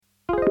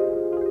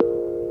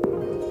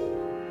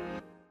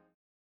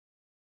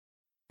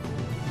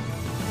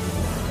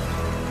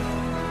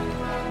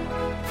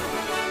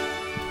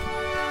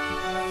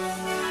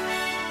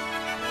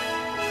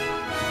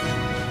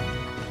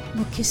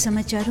के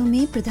समाचारों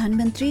में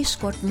प्रधानमंत्री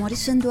स्कॉट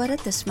मॉरिसन द्वारा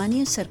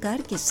तस्मानिया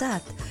सरकार के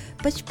साथ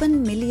 $55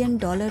 मिलियन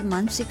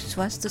मानसिक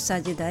स्वास्थ्य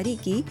साझेदारी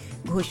की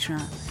घोषणा।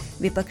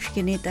 विपक्ष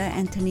के नेता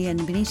एंथनी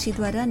अल्बनीज़ी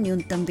द्वारा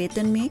न्यूनतम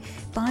वेतन में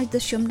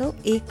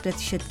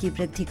 5.1% की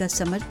वृद्धि का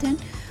समर्थन।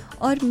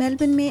 और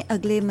मेलबर्न में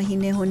अगले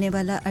महीने होने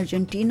वाला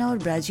अर्जेंटीना और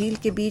ब्राजील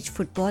के बीच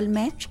फुटबॉल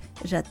मैच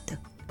रद्द।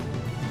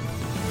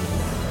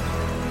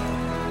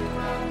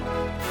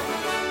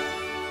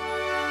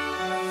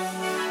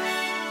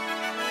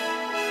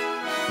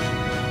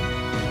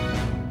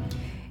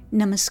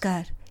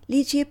 नमस्कार,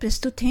 लीजिए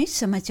प्रस्तुत हैं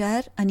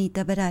समाचार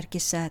अनीता बरार के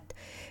साथ।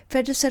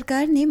 फेडरल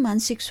सरकार ने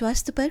मानसिक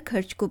स्वास्थ्य पर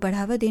खर्च को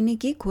बढ़ावा देने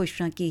की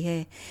घोषणा की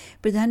है।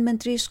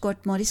 प्रधानमंत्री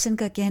स्कॉट मॉरिसन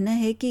का कहना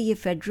है कि ये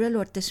फेडरल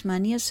और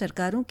तस्मानिया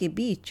सरकारों के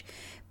बीच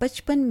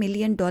 $55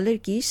 मिलियन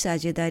की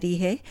साझेदारी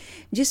है,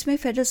 जिसमें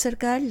फेडरल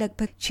सरकार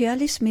लगभग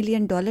 $46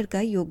 मिलियन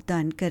का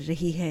योगदान कर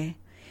रही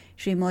है।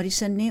 श्री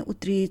मॉरिसन ने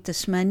उत्तरी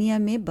तस्मानिया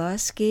में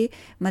बास के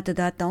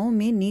मतदाताओं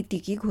में नीति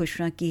की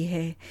घोषणा की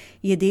है।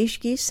 ये देश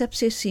की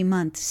सबसे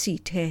सीमांत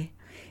सीट है।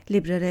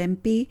 लिबरल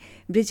एमपी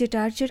ब्रिजेट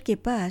आर्चर के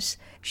पास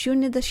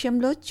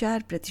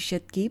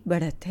 0.4% की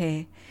बढ़त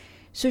है।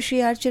 सुश्री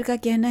आर्चर का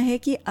कहना है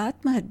कि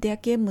आत्महत्या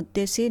के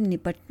मुद्दे से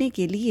निपटने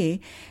के लिए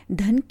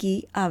धन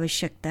की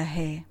आवश्यकता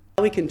है।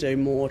 We can do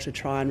more to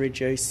try and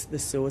reduce the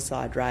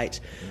suicide rate.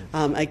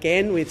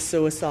 Again, with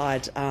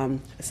suicide,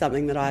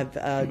 something that I've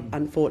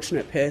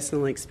unfortunate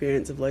personal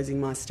experience of losing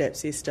my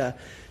stepsister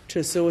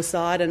to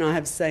suicide, and I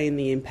have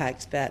seen the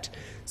impact that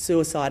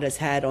suicide has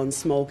had on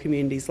small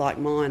communities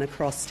like mine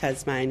across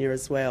Tasmania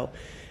as well.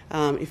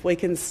 If we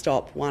can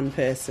stop one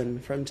person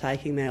from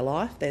taking their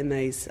life, then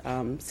these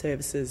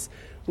services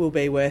will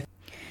be worth.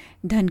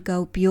 धन का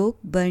उपयोग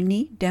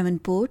Burnie,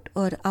 Devonport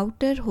और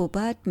outer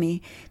Hobart में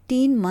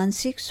 3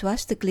 मानसिक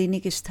स्वास्थ्य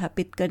clinic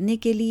स्थापित करने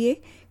के लिए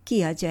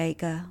किया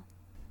जाएगा।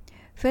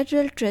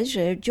 फेडरल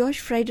ट्रेजरर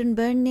जॉश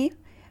फ्राइडनबर्ग ने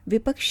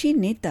विपक्षी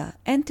नेता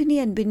एंथनी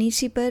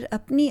अल्बनीज़ी पर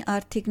अपनी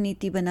आर्थिक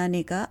नीति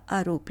बनाने का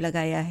आरोप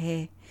लगाया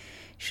है।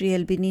 श्री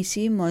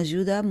अल्बनीज़ी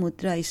मौजूदा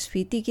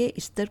मुद्रास्फीति के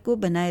स्तर को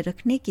बनाए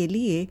रखने के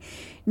लिए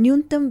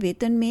न्यूनतम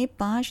वेतन में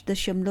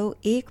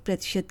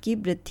 5.1% की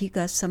वृद्धि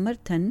का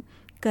समर्थन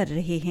कर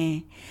रहे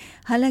हैं।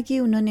 हालांकि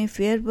उन्होंने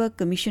फेयर वर्क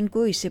कमीशन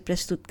को इसे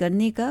प्रस्तुत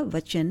करने का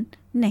वचन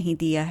नहीं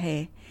दिया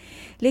है।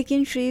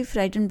 लेकिन श्री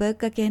फ्राइडनबर्ग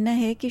का कहना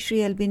है कि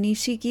श्री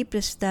अल्बनीज़ी की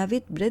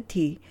प्रस्तावित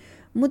वृद्धि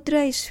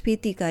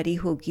मुद्रास्फीतिकारी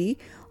होगी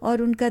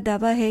और उनका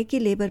दावा है कि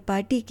लेबर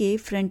पार्टी के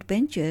फ्रंट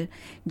बेंचर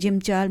जिम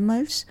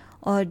चार्मर्स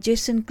और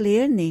जेसन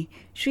क्लेयर ने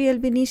श्री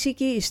अल्बनीज़ी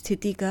की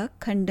स्थिति का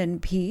खंडन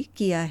भी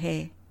किया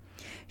है।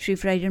 श्री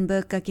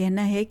फ्राइडनबर्ग का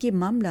कहना है कि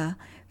मामला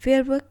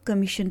फेयर वर्क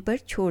कमीशन पर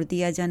छोड़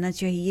दिया जाना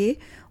चाहिए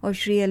और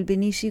श्री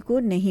अल्बनीज़ी को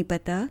नहीं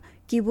पता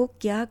कि वो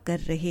क्या कर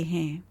रहे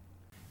हैं।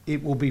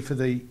 It will be for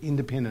the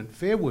Independent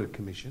Fair Work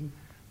Commission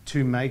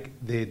to make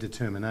their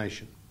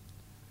determination.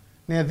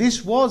 Now, this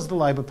was the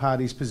Labor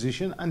Party's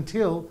position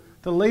until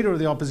the Leader of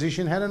the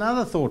Opposition had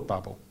another thought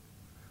bubble,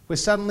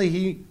 where suddenly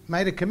he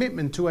made a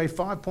commitment to a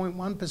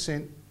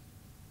 5.1%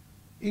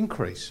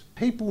 increase.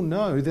 People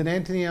know that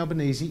Anthony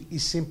Albanese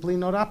is simply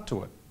not up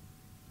to it.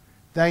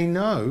 They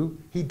know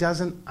he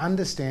doesn't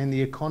understand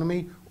the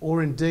economy or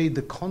indeed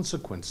the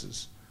consequences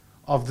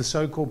of the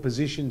so-called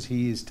positions he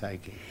is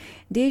taking.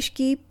 देश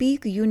की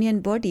peak union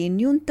body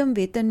न्यूनतम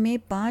वेतन में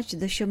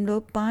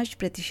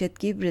 5.5%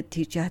 की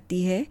वृद्धि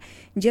चाहती है,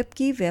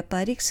 जबकि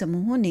व्यापारिक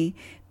समूहों ने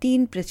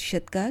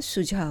 3% का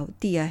सुझाव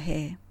दिया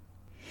है।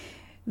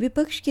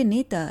 विपक्ष के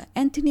नेता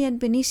एंथनी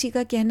अल्बनीज़ी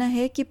का कहना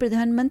है कि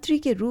प्रधानमंत्री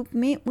के रूप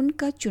में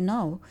उनका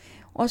चुनाव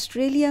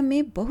ऑस्ट्रेलिया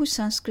में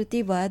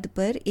बहुसंस्कृतिवाद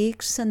पर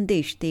एक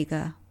संदेश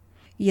देगा।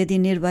 यदि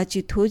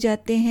निर्वाचित हो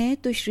जाते हैं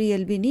तो श्री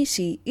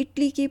अल्बनीज़ी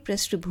इटली की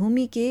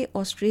पृष्ठभूमि के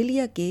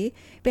ऑस्ट्रेलिया के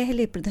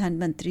पहले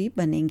प्रधानमंत्री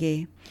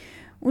बनेंगे।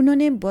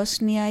 उन्होंने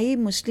बोस्नियाई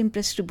मुस्लिम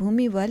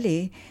पृष्ठभूमि वाले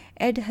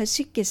एड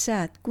हसिक के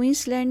साथ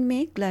क्वींसलैंड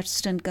में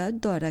ग्लैडस्टन का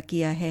दौरा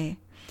किया है।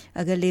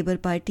 अगर लेबर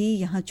पार्टी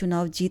यहाँ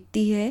चुनाव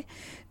जीतती है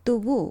तो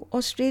वो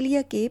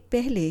ऑस्ट्रेलिया के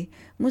पहले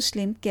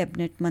मुस्लिम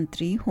कैबिनेट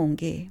मंत्री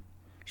होंगे।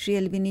 श्री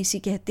अल्बनीज़ी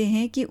कहते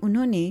हैं कि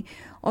उन्होंने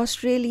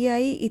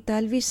ऑस्ट्रेलियाई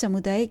इतालवी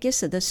समुदाय के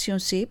सदस्यों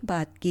से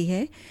बात की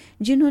है,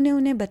 जिन्होंने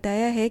उन्हें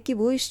बताया है कि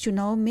वो इस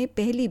चुनाव में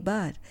पहली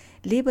बार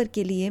लेबर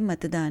के लिए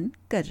मतदान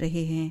कर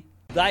रहे हैं।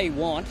 They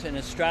want an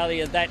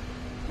Australia that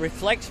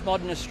reflects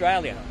modern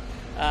Australia.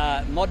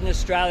 Modern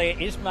Australia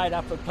is made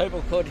up of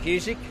people called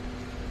Husic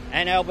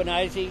and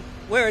Albanese.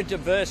 We're a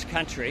diverse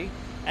country,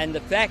 and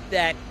the fact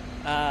that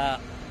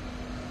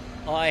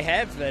I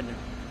have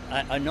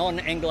a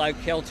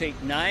non-Anglo-Celtic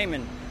name,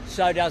 and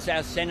so does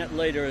our Senate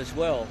leader as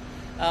well,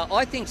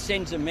 I think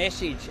sends a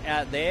message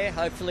out there,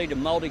 hopefully to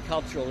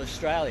multicultural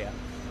Australia,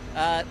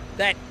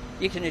 that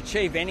you can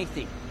achieve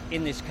anything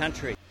in this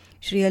country.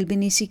 Shri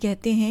Albanese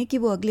कहते हैं कि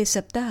वो अगले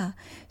सप्ताह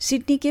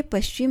Sydney के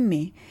पश्चिम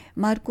में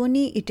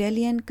Markovnikov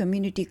Italian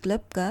community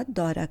club का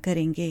दौरा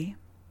करेंगे।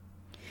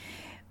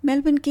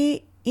 मेलबर्न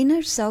के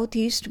इनर साउथ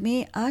ईस्ट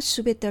में आज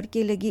सुबह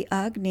तड़के लगी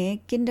आग ने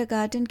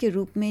किंडरगार्टन के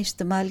रूप में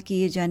इस्तेमाल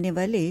किए जाने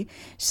वाले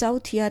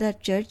साउथ यारा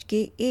चर्च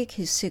के एक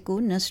हिस्से को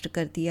नष्ट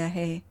कर दिया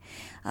है।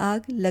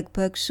 आग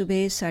लगभग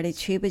सुबह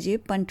 6:30 बजे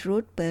पंट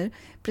रोड पर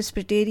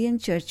प्रेस्बिटेरियन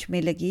चर्च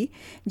में लगी,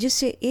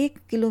 जिससे 1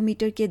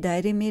 किलोमीटर के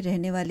दायरे में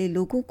रहने वाले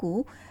लोगों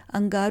को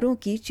अंगारों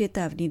की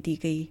चेतावनी दी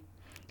गई।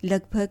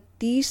 लगभग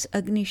 30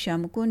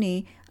 अग्निशामकों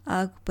ने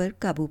आग पर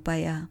काबू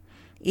पाया।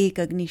 एक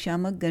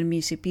अग्निशामक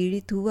गर्मी से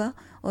पीड़ित हुआ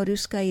और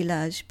उसका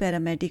इलाज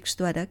पैरामेडिक्स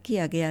द्वारा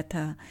किया गया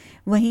था।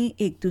 वहीं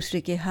एक दूसरे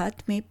के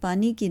हाथ में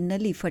पानी की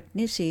नली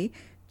फटने से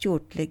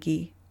चोट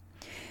लगी।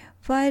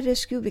 फायर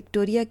रेस्क्यू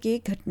विक्टोरिया के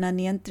घटना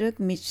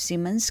नियंत्रक मिच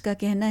सिमंस का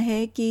कहना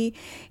है कि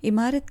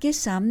इमारत के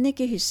सामने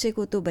के हिस्से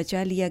को तो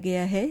बचा लिया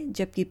गया है,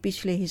 जबकि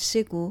पिछले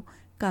हिस्से को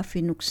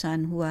काफ़ी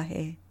नुकसान हुआ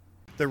है।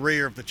 The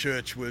rear of the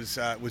church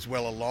was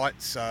well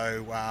alight,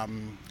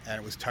 and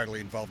it was totally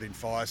involved in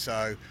fire. So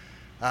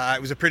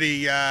it was a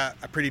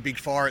pretty big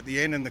fire at the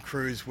end, and the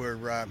crews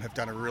have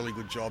done a really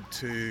good job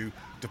to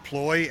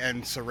deploy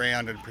and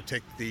surround and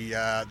protect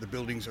the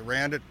buildings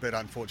around it. But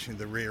unfortunately,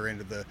 the rear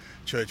end of the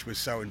church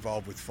was so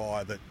involved with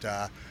fire that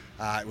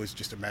it was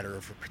just a matter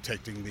of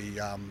protecting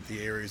the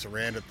areas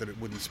around it that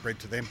it wouldn't spread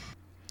to them.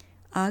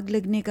 आग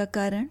लगने का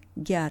कारण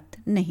ज्ञात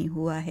नहीं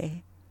हुआ है।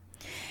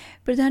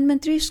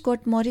 प्रधानमंत्री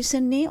Scott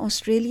Morrison ने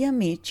ऑस्ट्रेलिया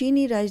में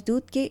चीनी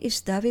राजदूत के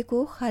इस दावे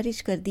को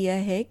खारिज कर दिया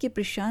है कि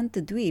प्रशांत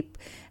द्वीप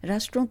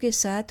राष्ट्रों के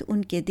साथ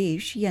उनके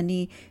देश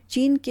यानी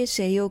चीन के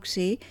सहयोग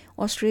से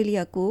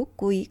ऑस्ट्रेलिया को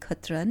कोई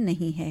खतरा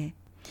नहीं है।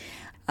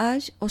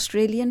 आज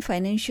ऑस्ट्रेलियन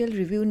फाइनेंशियल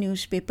रिव्यू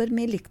न्यूज़पेपर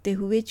में लिखते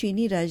हुए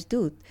चीनी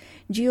राजदूत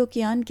जियो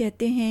कियान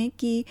कहते हैं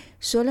कि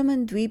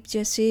सोलोमन द्वीप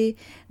जैसे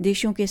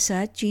देशों के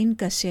साथ चीन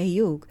का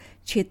सहयोग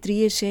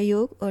क्षेत्रीय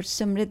सहयोग और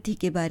समृद्धि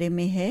के बारे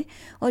में है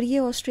और ये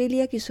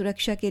ऑस्ट्रेलिया की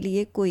सुरक्षा के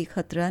लिए कोई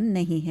खतरा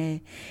नहीं है।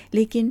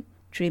 लेकिन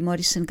ट्रे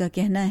मॉरिसन का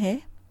कहना है,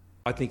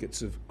 I think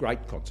it's of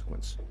great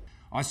consequence.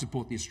 I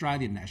support the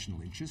Australian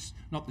national interests,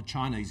 not the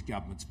Chinese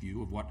government's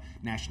view of what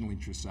national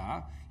interests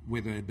are,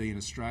 whether it be in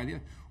Australia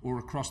or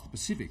across the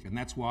Pacific. And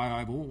that's why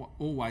I've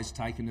always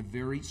taken a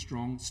very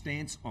strong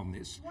stance on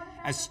this.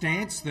 A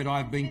stance that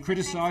I've been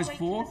criticised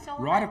for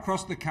right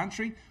across the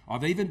country.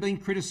 I've even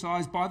been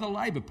criticised by the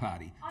Labor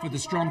Party for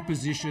the strong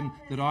position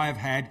that I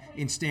have had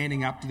in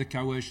standing up to the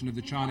coercion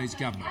of the Chinese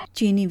government.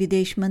 चीनी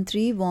विदेश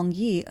मंत्री वांग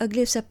यी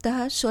अगले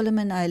सप्ताह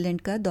Solomon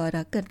island का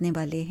दौरा करने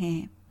वाले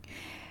हैं।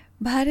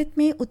 भारत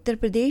में उत्तर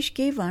प्रदेश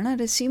के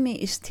वाराणसी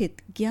में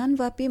स्थित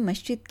ज्ञानवापी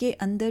मस्जिद के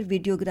अंदर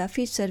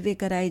वीडियोग्राफी सर्वे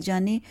कराए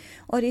जाने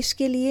और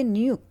इसके लिए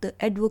नियुक्त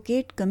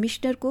एडवोकेट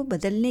कमिश्नर को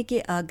बदलने के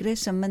आग्रह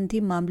संबंधी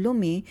मामलों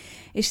में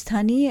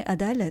स्थानीय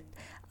अदालत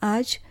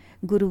आज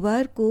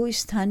गुरुवार को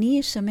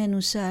स्थानीय समय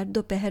अनुसार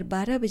दोपहर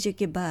 12 बजे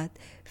के बाद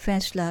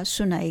फैसला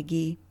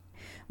सुनाएगी।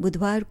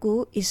 बुधवार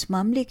को इस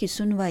मामले की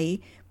सुनवाई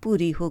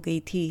पूरी हो गई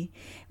थी।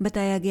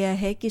 बताया गया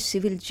है कि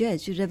सिविल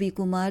जज रवि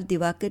कुमार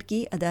दिवाकर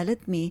की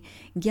अदालत में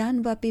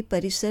ज्ञानवापी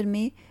परिसर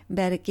में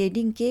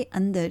बैरिकेडिंग के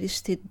अंदर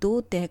स्थित 2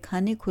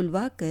 तहखाने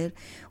खुलवाकर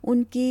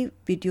उनकी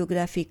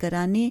वीडियोग्राफी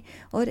कराने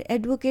और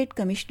एडवोकेट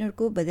कमिश्नर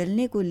को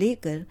बदलने को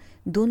लेकर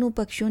दोनों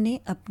पक्षों ने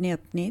अपने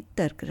अपने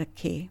तर्क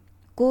रखे।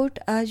 कोर्ट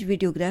आज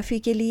वीडियोग्राफी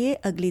के लिए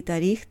अगली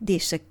तारीख दे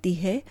सकती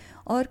है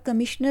और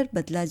कमिश्नर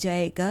बदला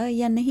जाएगा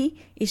या नहीं,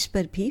 इस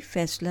पर भी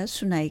फैसला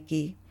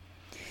सुनाएगी।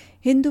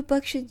 हिंदू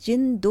पक्ष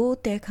जिन 2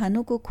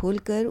 तहखानों को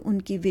खोलकर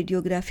उनकी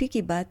वीडियोग्राफी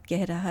की बात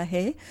कह रहा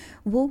है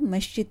वो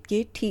मस्जिद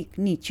के ठीक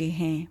नीचे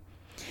हैं।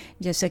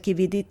 जैसा कि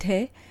विदित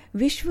है,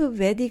 विश्व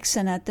वैदिक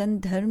सनातन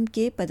धर्म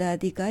के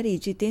पदाधिकारी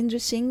जितेंद्र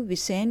सिंह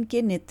विसेन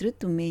के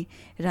नेतृत्व में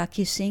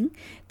राखी सिंह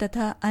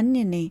तथा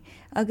अन्य ने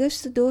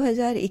अगस्त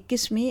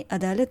 2021 में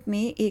अदालत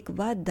में एक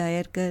वाद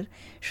दायर कर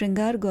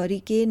श्रृंगार गौरी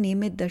के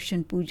नियमित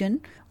दर्शन पूजन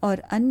और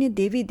अन्य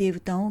देवी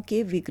देवताओं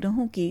के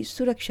विग्रहों की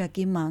सुरक्षा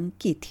की मांग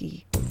की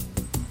थी।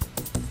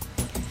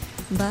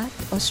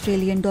 बात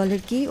ऑस्ट्रेलियन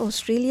डॉलर की।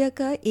 ऑस्ट्रेलिया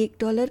का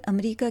 $1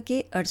 अमेरिका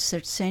के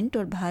 68 सेंट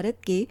और भारत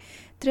के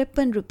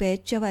 53 रुपये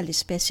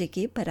 44 पैसे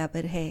के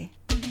बराबर है।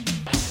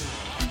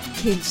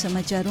 खेल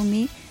समाचारों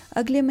में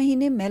अगले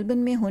महीने मेलबर्न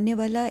में होने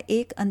वाला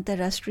एक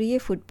अंतर्राष्ट्रीय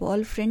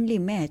फुटबॉल फ्रेंडली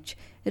मैच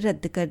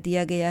रद्द कर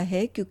दिया गया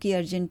है क्योंकि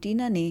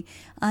अर्जेंटीना ने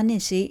आने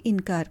से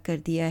इनकार कर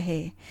दिया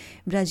है।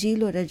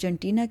 ब्राज़ील और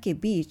अर्जेंटीना के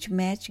बीच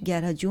मैच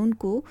 11 जून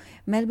को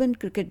मेलबर्न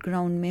क्रिकेट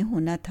ग्राउंड में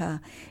होना था,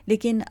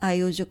 लेकिन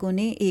आयोजकों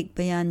ने एक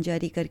बयान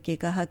जारी करके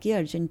कहा कि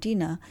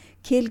अर्जेंटीना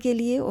खेल के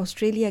लिए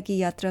ऑस्ट्रेलिया की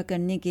यात्रा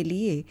करने के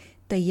लिए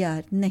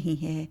तैयार नहीं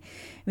है।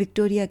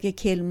 विक्टोरिया के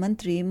खेल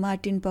मंत्री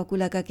मार्टिन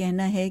पॉकुला का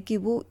कहना है कि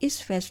वो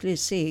इस फैसले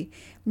से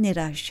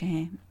निराश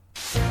हैं।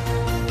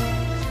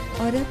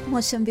 और अब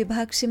मौसम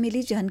विभाग से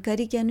मिली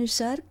जानकारी के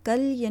अनुसार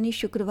कल यानी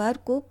शुक्रवार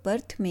को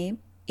पर्थ में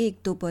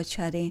 1-2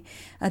 बौछारें,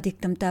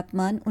 अधिकतम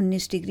तापमान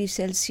 19 डिग्री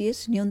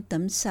सेल्सियस,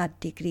 न्यूनतम 7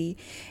 डिग्री।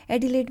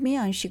 एडिलेड में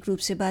आंशिक रूप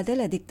से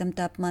बादल, अधिकतम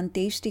तापमान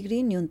 23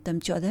 डिग्री, न्यूनतम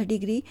 14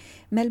 डिग्री।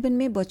 मेलबर्न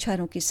में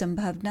बौछारों की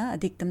संभावना,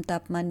 अधिकतम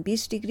तापमान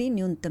 20 डिग्री,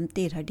 न्यूनतम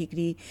 13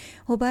 डिग्री।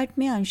 होबार्ट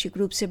में आंशिक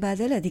रूप से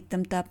बादल,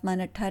 अधिकतम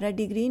तापमान 18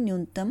 डिग्री,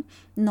 न्यूनतम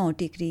 9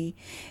 डिग्री।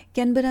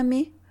 कैनबरा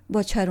में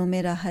बौछारों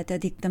में राहत,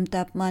 अधिकतम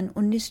तापमान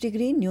 19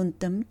 डिग्री,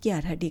 न्यूनतम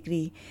 11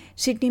 डिग्री।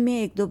 सिडनी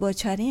में 1-2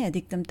 बौछारें,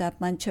 अधिकतम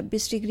तापमान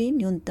 26 डिग्री,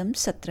 न्यूनतम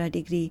 17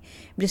 डिग्री।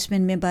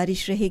 ब्रिस्बेन में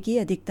बारिश रहेगी,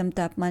 अधिकतम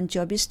तापमान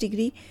 24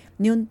 डिग्री,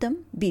 न्यूनतम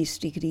 20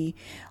 डिग्री।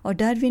 और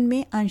डार्विन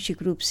में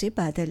आंशिक रूप से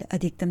बादल,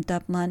 अधिकतम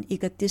तापमान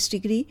 31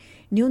 डिग्री,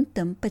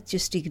 न्यूनतम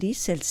 25 डिग्री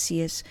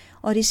सेल्सियस।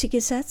 और इसी के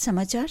साथ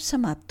समाचार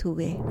समाप्त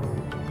हुए।